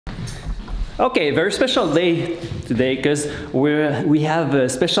Okay, very special day today because we have a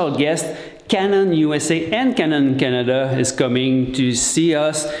special guest. Canon USA and Canon Canada is coming to see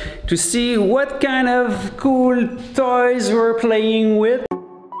us to see what kind of cool toys we're playing with.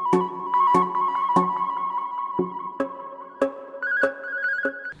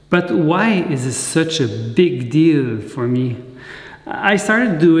 But why is this such a big deal for me? I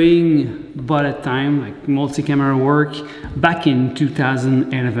started doing bullet time, like multi-camera work, back in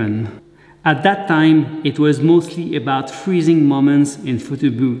 2011. At that time, it was mostly about freezing moments in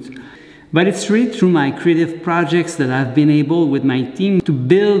photo booth. But it's really through my creative projects that I've been able with my team to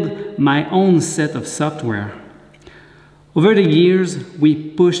build my own set of software. Over the years, we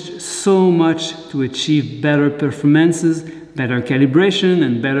pushed so much to achieve better performances, better calibration,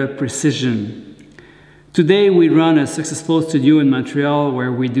 and better precision. Today, we run a successful studio in Montreal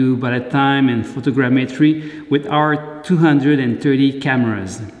where we do bullet time and photogrammetry with our 230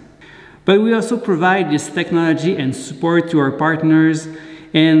 cameras. But we also provide this technology and support to our partners,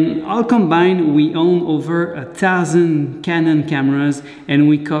 and all combined, we own over 1,000 Canon cameras and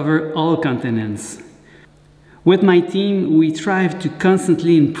we cover all continents. With my team, we strive to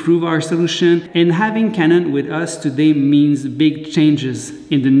constantly improve our solution, and having Canon with us today means big changes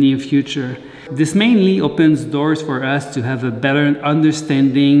in the near future. This mainly opens doors for us to have a better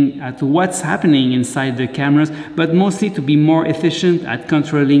understanding at what's happening inside the cameras, but mostly to be more efficient at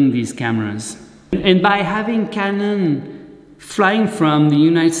controlling these cameras. And by having Canon flying from the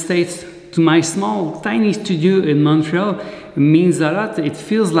United States to my small, tiny studio in Montreal means a lot. It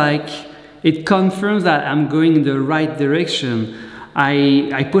feels like it confirms that I'm going in the right direction.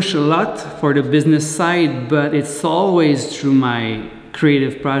 I push a lot for the business side, but it's always through my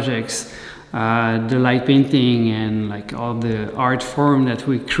creative projects, the light painting and like all the art form that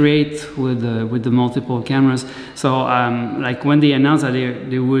we create with the multiple cameras. So like when they announced that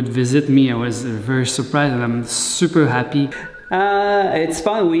they would visit me, I was very surprised, and I'm super happy. It's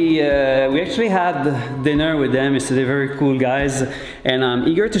fun. We actually had dinner with them yesterday. Very cool guys, and I'm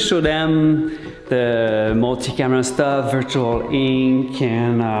eager to show them the multi-camera stuff, virtual ink,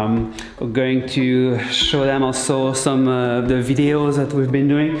 and we're going to show them also some of the videos that we've been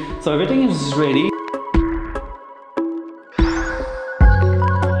doing. So everything is ready.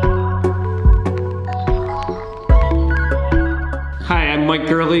 Hi, I'm Mike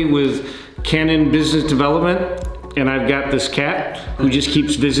Gurley with Canon Business Development. And I've got this cat who just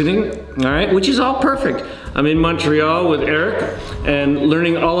keeps visiting, all right, which is all perfect. I'm in Montreal with Eric and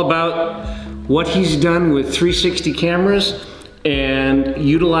learning all about what he's done with 360 cameras and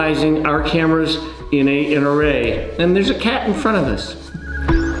utilizing our cameras in an array. And there's a cat in front of us.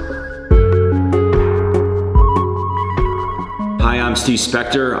 Hi, I'm Steve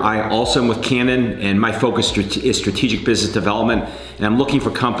Spector. I also am with Canon, and my focus is strategic business development. And I'm looking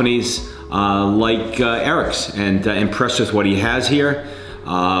for companies like Eric's, and impressed with what he has here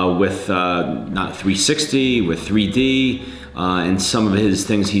with not 360, with 3D, and some of his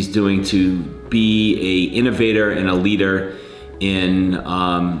things he's doing to be an innovator and a leader in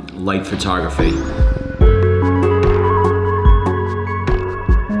light photography.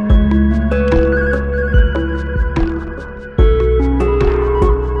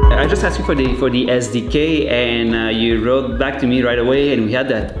 I just asked you for the SDK, and you wrote back to me right away, and we had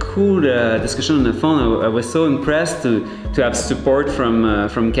that cool discussion on the phone. I was so impressed to have support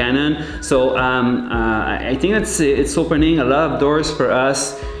from Canon. So I think it's opening a lot of doors for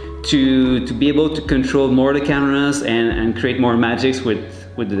us to be able to control more the cameras and create more magics with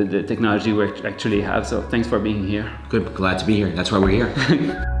the technology we actually have. So thanks for being here. Good, glad to be here. That's why we're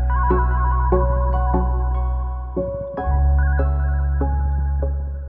here.